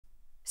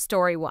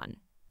Story 1.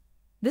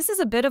 This is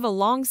a bit of a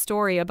long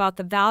story about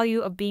the value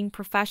of being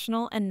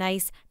professional and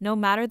nice no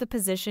matter the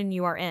position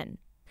you are in.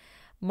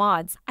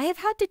 Mods, I have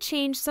had to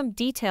change some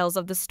details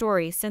of the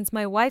story since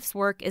my wife's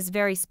work is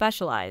very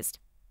specialized.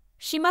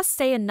 She must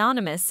stay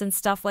anonymous since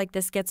stuff like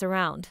this gets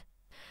around.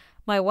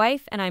 My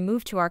wife and I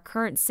moved to our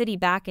current city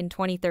back in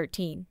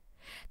 2013.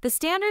 The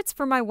standards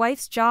for my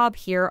wife's job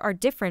here are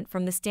different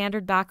from the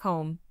standard back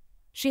home.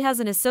 She has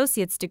an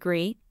associate's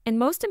degree, and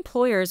most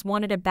employers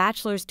wanted a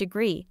bachelor's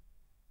degree.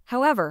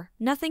 However,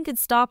 nothing could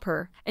stop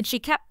her, and she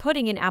kept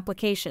putting in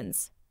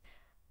applications.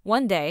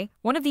 One day,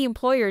 one of the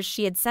employers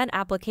she had sent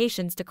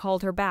applications to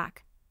called her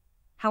back.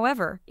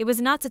 However, it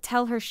was not to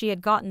tell her she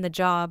had gotten the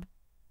job.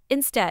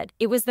 Instead,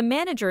 it was the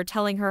manager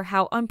telling her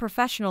how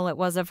unprofessional it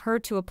was of her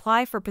to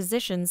apply for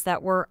positions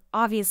that were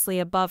obviously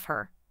above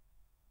her.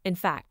 In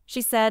fact,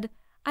 she said,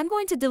 "I'm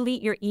going to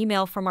delete your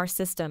email from our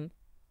system.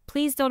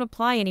 Please don't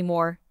apply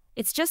anymore.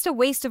 It's just a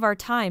waste of our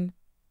time.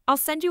 I'll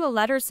send you a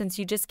letter since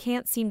you just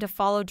can't seem to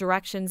follow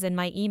directions in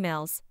my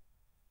emails."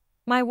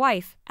 My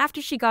wife,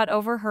 after she got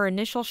over her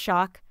initial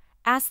shock,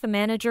 asked the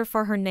manager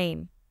for her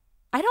name.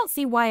 "I don't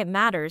see why it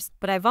matters,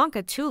 but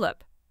Ivanka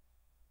Tulip."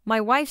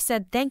 My wife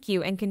said thank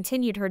you and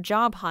continued her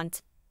job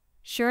hunt.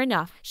 Sure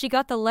enough, she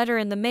got the letter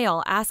in the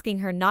mail asking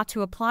her not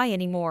to apply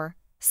anymore,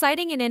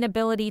 citing an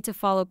inability to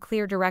follow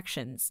clear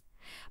directions.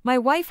 My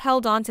wife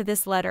held on to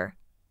this letter.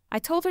 I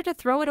told her to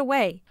throw it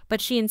away,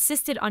 but she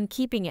insisted on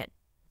keeping it.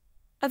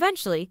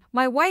 Eventually,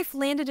 my wife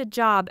landed a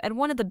job at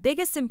one of the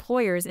biggest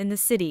employers in the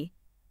city.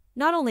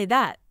 Not only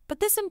that, but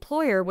this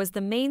employer was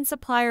the main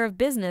supplier of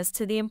business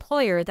to the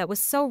employer that was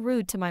so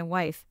rude to my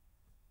wife.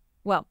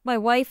 Well, my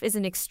wife is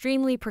an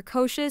extremely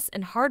precocious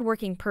and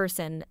hardworking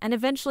person and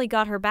eventually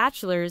got her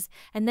bachelor's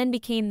and then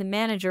became the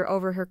manager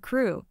over her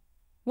crew.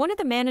 One of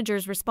the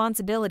manager's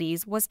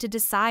responsibilities was to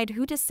decide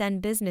who to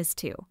send business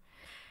to.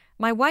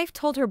 My wife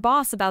told her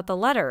boss about the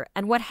letter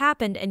and what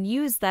happened and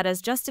used that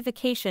as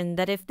justification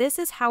that if this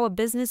is how a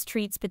business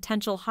treats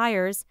potential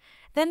hires,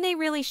 then they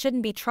really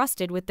shouldn't be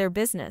trusted with their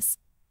business.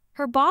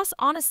 Her boss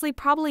honestly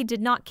probably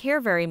did not care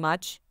very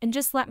much and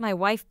just let my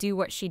wife do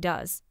what she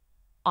does.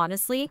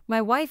 Honestly,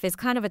 my wife is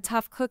kind of a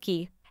tough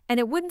cookie, and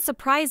it wouldn't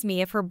surprise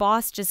me if her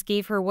boss just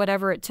gave her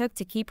whatever it took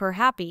to keep her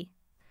happy.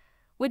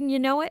 Wouldn't you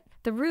know it,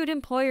 the rude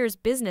employer's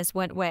business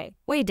went way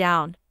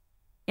down.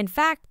 In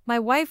fact, my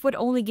wife would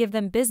only give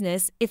them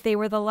business if they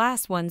were the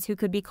last ones who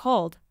could be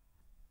called.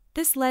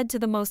 This led to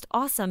the most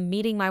awesome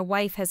meeting my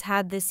wife has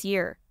had this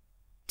year.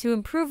 To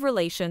improve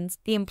relations,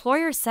 the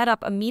employer set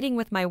up a meeting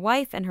with my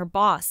wife and her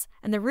boss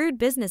and the rude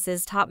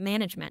business's top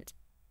management.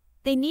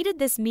 They needed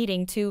this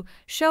meeting to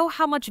show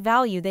how much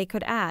value they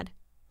could add.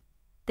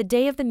 The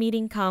day of the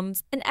meeting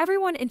comes, and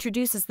everyone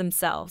introduces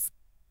themselves.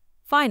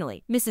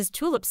 Finally, Mrs.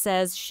 Tulip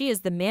says she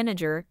is the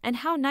manager and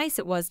how nice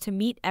it was to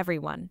meet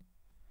everyone.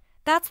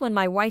 That's when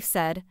my wife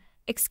said,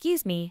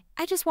 "Excuse me,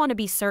 I just want to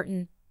be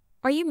certain.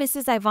 Are you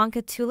Mrs.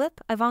 Ivanka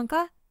Tulip,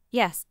 Ivanka?"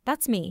 "Yes,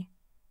 that's me."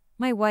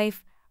 My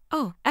wife,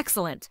 "Oh,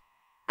 excellent.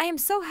 I am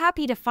so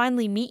happy to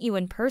finally meet you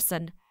in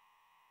person."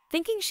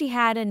 Thinking she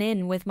had an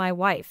in with my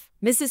wife,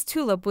 Mrs.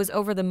 Tulip was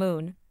over the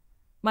moon.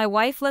 My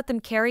wife let them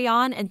carry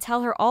on and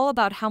tell her all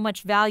about how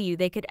much value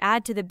they could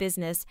add to the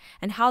business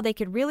and how they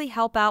could really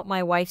help out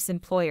my wife's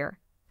employer.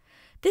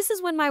 This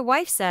is when my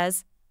wife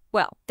says,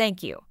 "Well,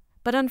 thank you,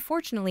 but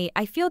unfortunately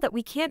I feel that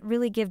we can't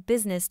really give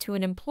business to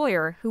an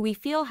employer who we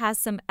feel has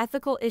some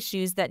ethical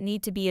issues that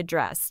need to be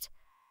addressed."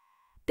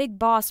 Big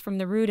boss from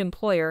the rude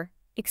employer,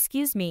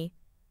 "Excuse me,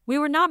 we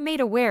were not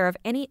made aware of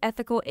any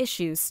ethical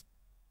issues.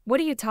 What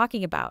are you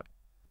talking about?"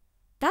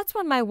 That's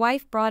when my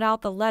wife brought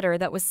out the letter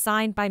that was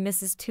signed by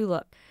Mrs.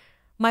 Tulip.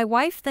 My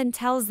wife then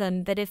tells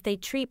them that if they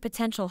treat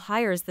potential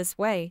hires this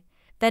way,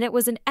 then it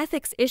was an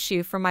ethics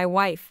issue for my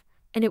wife,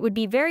 and it would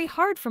be very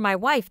hard for my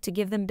wife to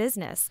give them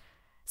business.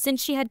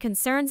 Since she had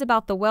concerns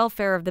about the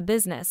welfare of the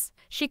business,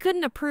 she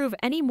couldn't approve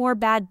any more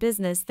bad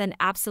business than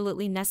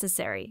absolutely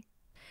necessary.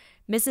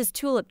 Mrs.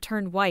 Tulip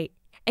turned white,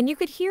 and you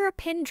could hear a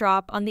pin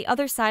drop on the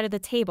other side of the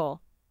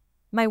table.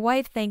 My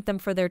wife thanked them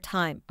for their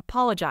time,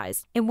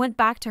 apologized, and went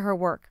back to her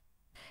work.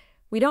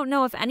 We don't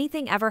know if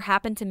anything ever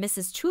happened to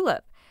Mrs.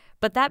 Tulip,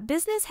 but that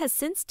business has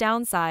since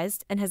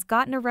downsized and has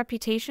gotten a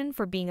reputation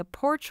for being a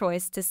poor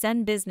choice to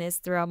send business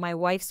throughout my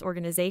wife's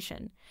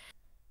organization.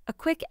 A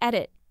quick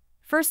edit.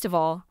 First of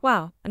all,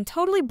 wow, I'm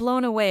totally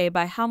blown away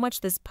by how much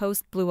this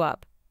post blew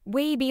up.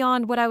 Way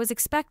beyond what I was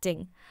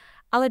expecting.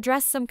 I'll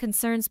address some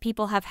concerns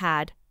people have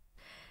had.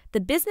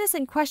 The business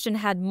in question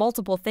had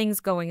multiple things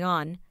going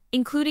on,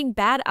 including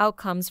bad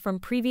outcomes from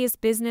previous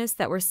business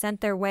that were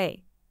sent their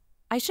way.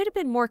 I should have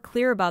been more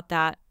clear about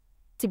that.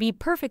 To be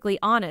perfectly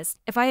honest,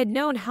 if I had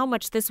known how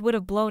much this would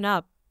have blown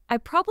up, I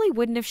probably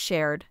wouldn't have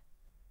shared.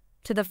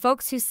 To the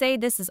folks who say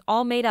this is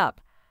all made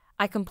up,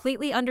 I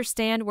completely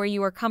understand where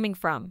you are coming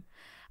from.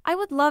 I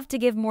would love to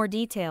give more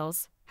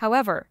details.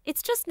 However,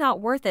 it's just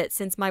not worth it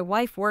since my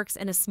wife works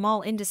in a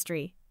small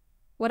industry.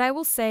 What I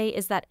will say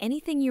is that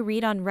anything you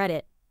read on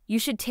Reddit, you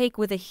should take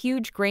with a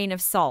huge grain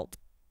of salt.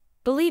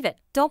 Believe it,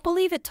 don't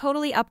believe it,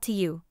 totally up to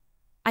you.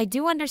 I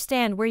do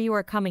understand where you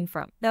are coming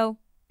from, though,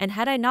 and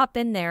had I not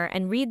been there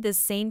and read this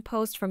same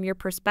post from your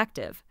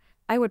perspective,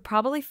 I would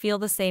probably feel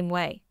the same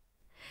way.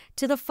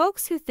 To the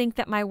folks who think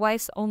that my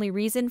wife's only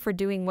reason for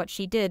doing what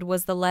she did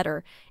was the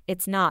letter,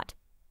 it's not.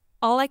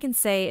 All I can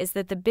say is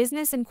that the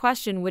business in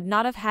question would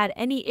not have had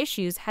any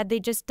issues had they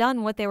just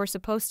done what they were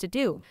supposed to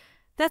do.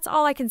 That's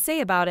all I can say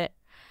about it.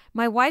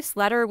 My wife's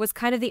letter was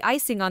kind of the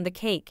icing on the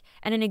cake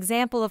and an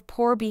example of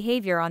poor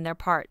behavior on their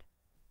part.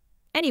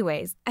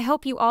 Anyways, I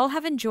hope you all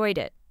have enjoyed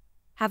it.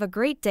 Have a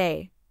great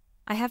day.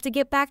 I have to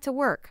get back to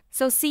work,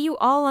 so see you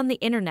all on the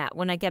internet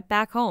when I get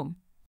back home.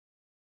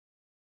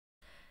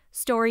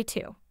 Story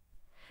 2.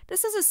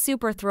 This is a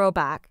super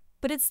throwback,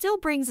 but it still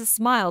brings a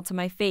smile to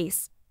my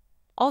face.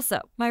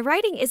 Also, my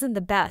writing isn't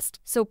the best,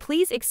 so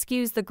please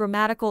excuse the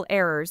grammatical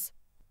errors.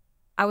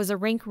 I was a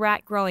rink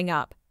rat growing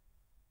up.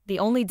 The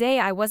only day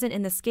I wasn't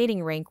in the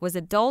skating rink was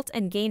adult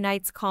and gay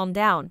nights calm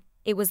down.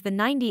 It was the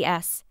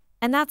 90s,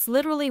 and that's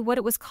literally what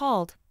it was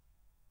called.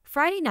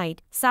 Friday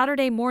night,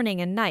 Saturday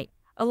morning and night,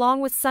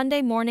 along with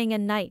Sunday morning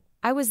and night,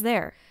 I was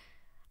there.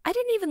 I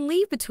didn't even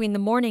leave between the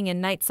morning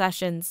and night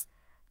sessions.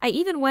 I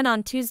even went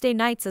on Tuesday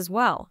nights as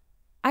well.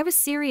 I was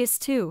serious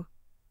too.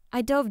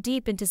 I dove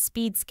deep into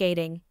speed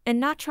skating, and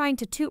not trying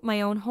to toot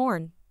my own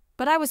horn,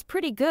 but I was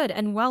pretty good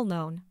and well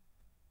known.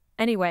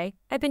 Anyway,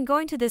 I'd been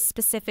going to this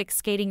specific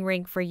skating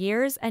rink for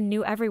years and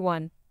knew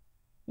everyone.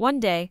 One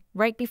day,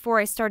 right before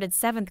I started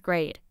 7th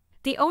grade,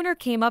 the owner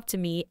came up to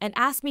me and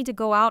asked me to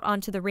go out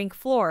onto the rink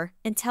floor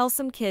and tell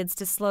some kids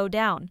to slow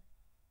down.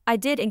 I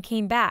did and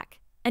came back,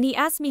 and he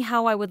asked me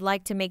how I would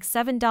like to make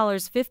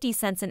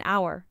 $7.50 an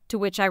hour, to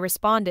which I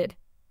responded,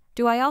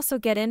 "Do I also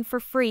get in for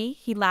free?"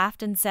 He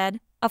laughed and said,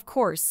 "Of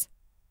course."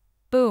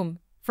 Boom,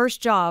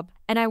 first job,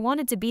 and I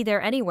wanted to be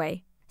there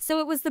anyway, so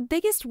it was the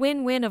biggest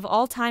win-win of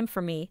all time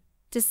for me.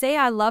 To say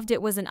I loved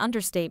it was an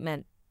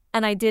understatement,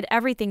 and I did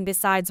everything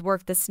besides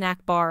work the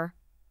snack bar.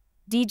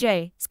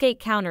 DJ, skate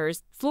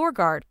counters, floor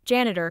guard,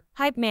 janitor,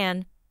 hype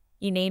man,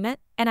 you name it,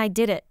 and I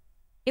did it.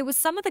 It was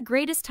some of the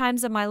greatest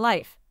times of my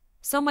life.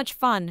 So much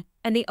fun,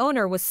 and the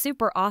owner was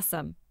super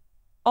awesome.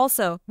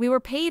 Also, we were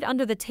paid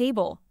under the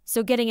table,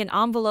 so getting an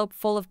envelope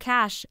full of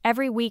cash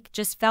every week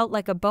just felt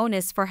like a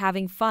bonus for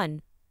having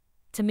fun.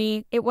 To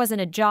me, it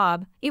wasn't a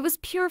job, it was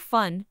pure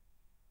fun.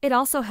 It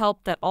also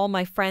helped that all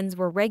my friends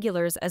were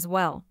regulars as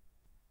well.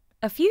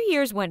 A few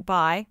years went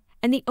by,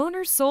 and the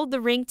owner sold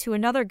the rink to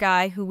another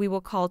guy who we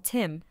will call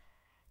Tim.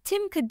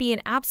 Tim could be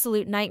an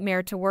absolute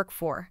nightmare to work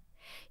for.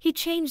 He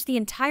changed the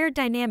entire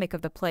dynamic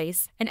of the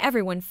place, and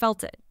everyone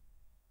felt it.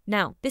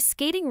 Now, this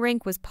skating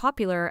rink was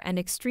popular and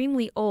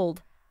extremely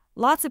old.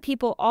 Lots of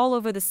people all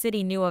over the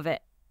city knew of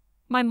it.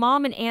 My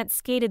mom and aunt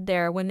skated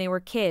there when they were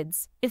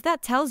kids, if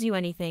that tells you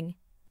anything.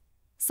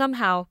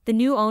 Somehow, the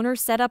new owner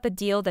set up a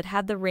deal that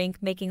had the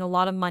rink making a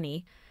lot of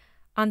money.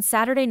 On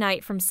Saturday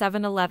night from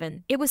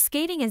 7-11, it was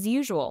skating as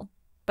usual,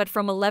 but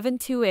from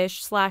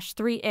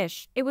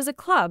 11-2-ish/3-ish, it was a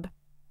club.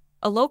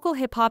 A local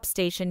hip-hop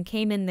station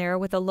came in there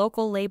with a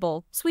local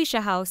label,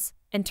 Swisha House,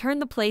 and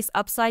turned the place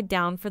upside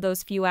down for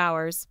those few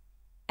hours.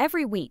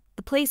 Every week,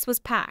 the place was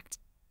packed.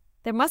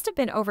 There must have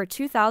been over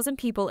 2,000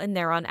 people in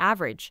there on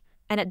average,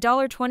 and at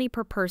 $1.20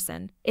 per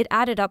person, it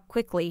added up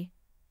quickly.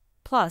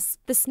 Plus,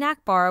 the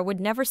snack bar would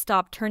never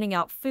stop turning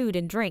out food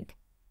and drink.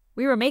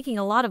 We were making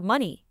a lot of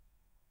money.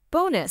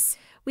 Bonus,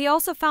 we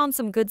also found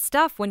some good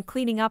stuff when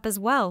cleaning up as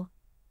well.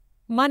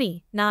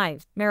 Money,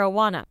 knives,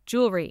 marijuana,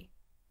 jewelry.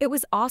 It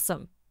was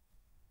awesome.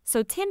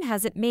 So Tim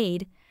has it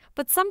made,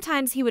 but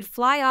sometimes he would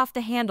fly off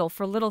the handle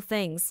for little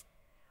things.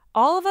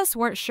 All of us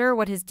weren't sure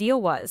what his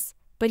deal was,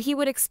 but he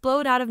would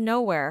explode out of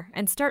nowhere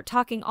and start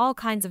talking all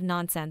kinds of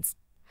nonsense.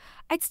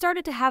 I'd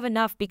started to have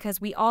enough because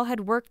we all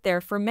had worked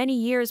there for many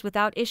years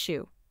without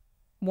issue.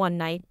 One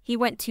night, he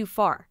went too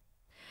far.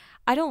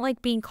 I don't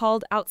like being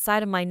called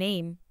outside of my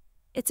name.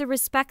 It's a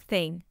respect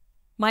thing.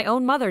 My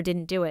own mother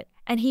didn't do it,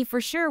 and he for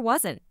sure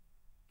wasn't.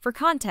 For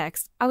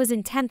context, I was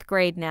in 10th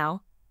grade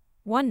now.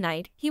 One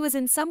night, he was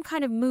in some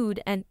kind of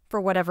mood and, for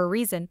whatever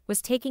reason,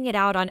 was taking it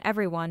out on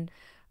everyone.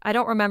 I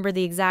don't remember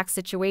the exact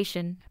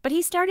situation, but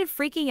he started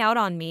freaking out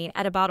on me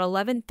at about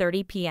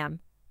 11:30 p.m.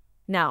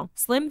 Now,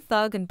 Slim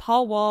Thug and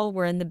Paul Wall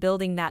were in the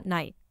building that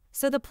night,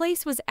 so the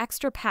place was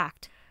extra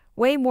packed.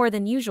 Way more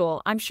than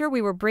usual. I'm sure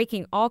we were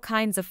breaking all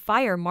kinds of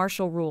fire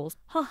marshal rules.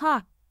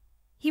 Haha.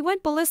 He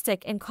went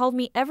ballistic and called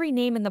me every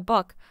name in the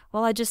book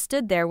while I just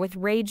stood there with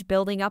rage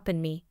building up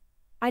in me.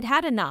 I'd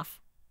had enough.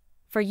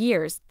 For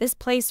years, this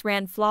place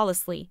ran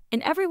flawlessly,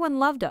 and everyone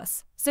loved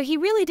us, so he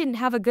really didn't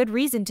have a good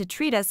reason to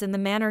treat us in the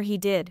manner he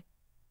did.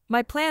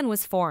 My plan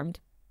was formed.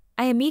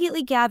 I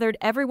immediately gathered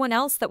everyone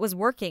else that was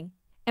working,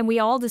 and we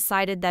all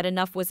decided that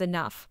enough was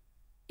enough.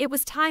 It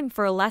was time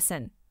for a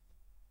lesson.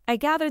 I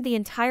gathered the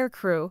entire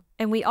crew,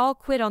 and we all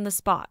quit on the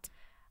spot.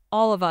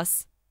 All of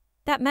us.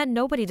 That meant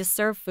nobody to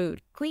serve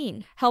food,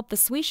 clean, help the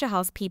Swisha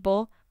House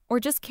people, or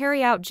just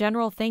carry out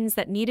general things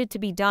that needed to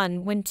be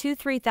done when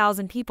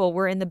 2,000-3,000 people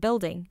were in the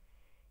building.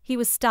 He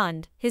was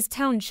stunned, his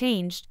tone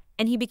changed,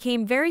 and he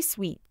became very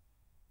sweet.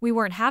 We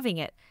weren't having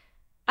it.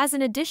 As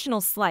an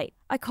additional slight,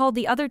 I called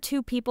the other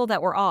 2 people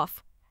that were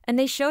off, and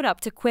they showed up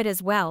to quit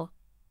as well.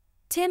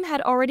 Tim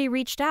had already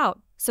reached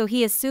out, so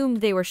he assumed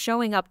they were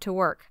showing up to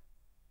work.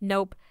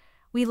 Nope.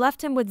 We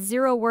left him with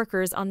 0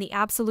 workers on the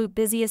absolute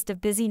busiest of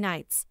busy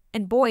nights,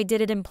 and boy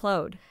did it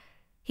implode.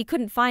 He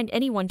couldn't find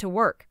anyone to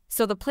work,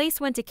 so the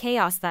place went to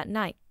chaos that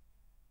night.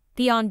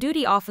 The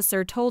on-duty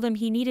officer told him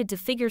he needed to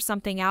figure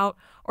something out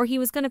or he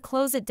was going to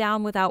close it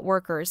down without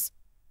workers.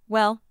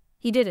 Well,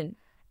 he didn't.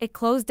 It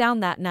closed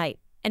down that night,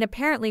 and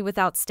apparently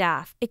without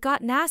staff. It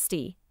got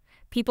nasty.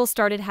 People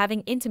started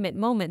having intimate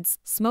moments,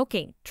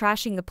 smoking,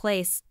 trashing the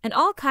place, and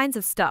all kinds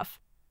of stuff.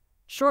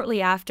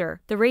 Shortly after,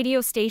 the radio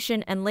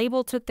station and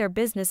label took their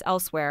business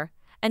elsewhere,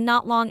 and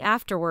not long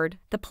afterward,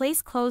 the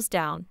place closed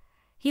down.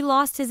 He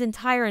lost his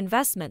entire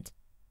investment.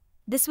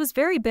 This was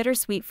very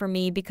bittersweet for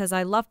me because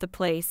I loved the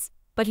place,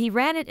 but he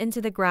ran it into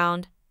the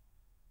ground.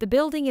 The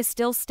building is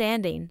still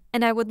standing,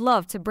 and I would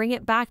love to bring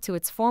it back to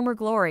its former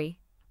glory,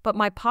 but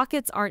my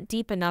pockets aren't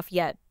deep enough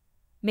yet.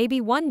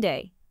 Maybe one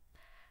day.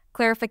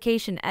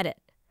 Clarification edit.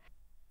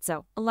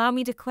 So, allow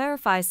me to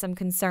clarify some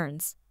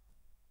concerns.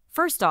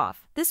 First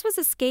off, this was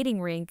a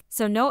skating rink,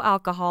 so no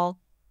alcohol.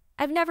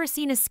 I've never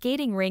seen a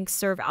skating rink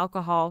serve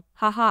alcohol,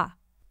 haha.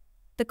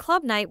 The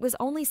club night was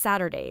only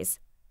Saturdays.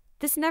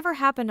 This never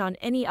happened on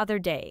any other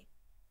day.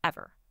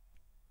 Ever.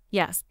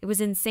 Yes, it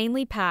was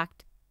insanely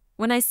packed.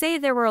 When I say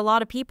there were a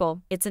lot of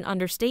people, it's an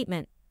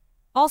understatement.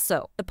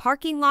 Also, the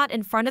parking lot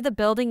in front of the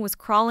building was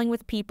crawling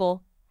with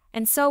people,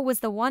 and so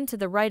was the one to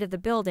the right of the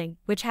building,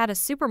 which had a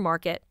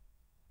supermarket.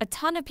 A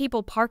ton of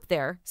people parked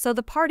there, so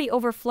the party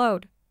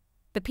overflowed.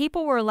 The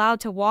people were allowed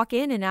to walk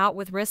in and out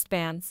with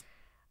wristbands.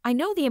 I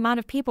know the amount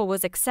of people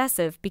was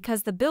excessive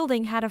because the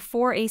building had a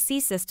 4 AC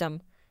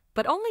system,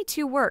 but only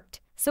 2 worked,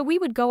 so we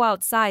would go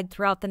outside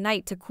throughout the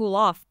night to cool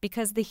off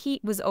because the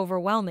heat was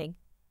overwhelming.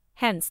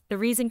 Hence, the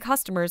reason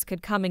customers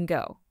could come and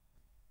go.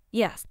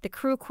 Yes, the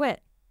crew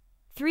quit.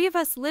 3 of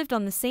us lived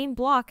on the same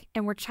block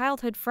and were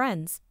childhood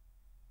friends.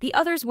 The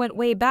others went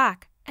way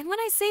back, and when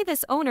I say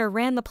this owner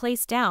ran the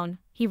place down,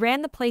 he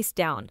ran the place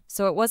down,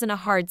 so it wasn't a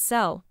hard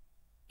sell.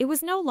 It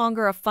was no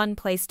longer a fun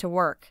place to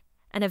work,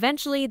 and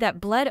eventually that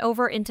bled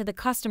over into the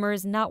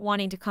customers not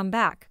wanting to come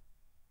back.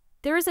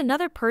 There is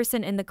another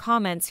person in the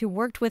comments who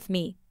worked with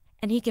me,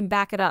 and he can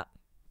back it up.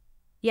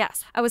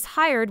 Yes, I was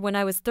hired when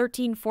I was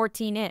 13,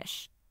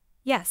 14-ish.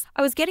 Yes,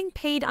 I was getting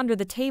paid under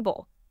the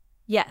table.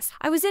 Yes,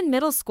 I was in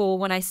middle school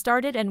when I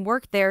started and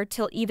worked there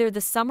till either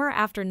the summer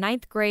after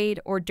 9th grade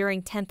or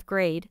during 10th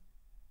grade.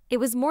 It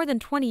was more than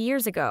 20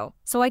 years ago,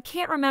 so I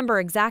can't remember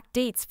exact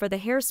dates for the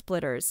hair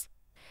splitters.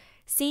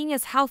 Seeing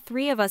as how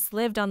 3 of us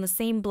lived on the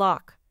same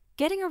block,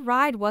 getting a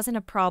ride wasn't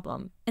a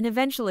problem, and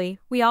eventually,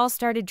 we all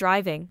started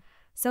driving.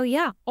 So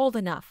yeah, old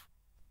enough.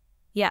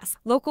 Yes,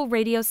 local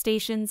radio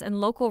stations and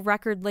local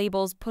record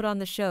labels put on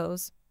the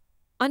shows.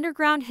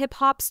 Underground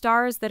hip-hop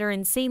stars that are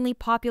insanely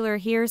popular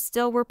here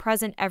still were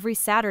present every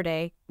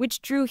Saturday,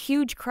 which drew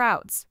huge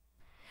crowds.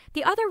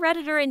 The other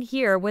Redditor in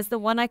here was the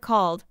one I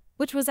called,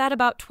 which was at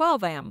about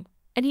 12 a.m.,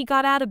 and he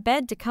got out of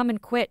bed to come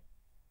and quit.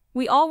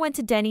 We all went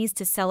to Denny's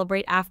to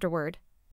celebrate afterward.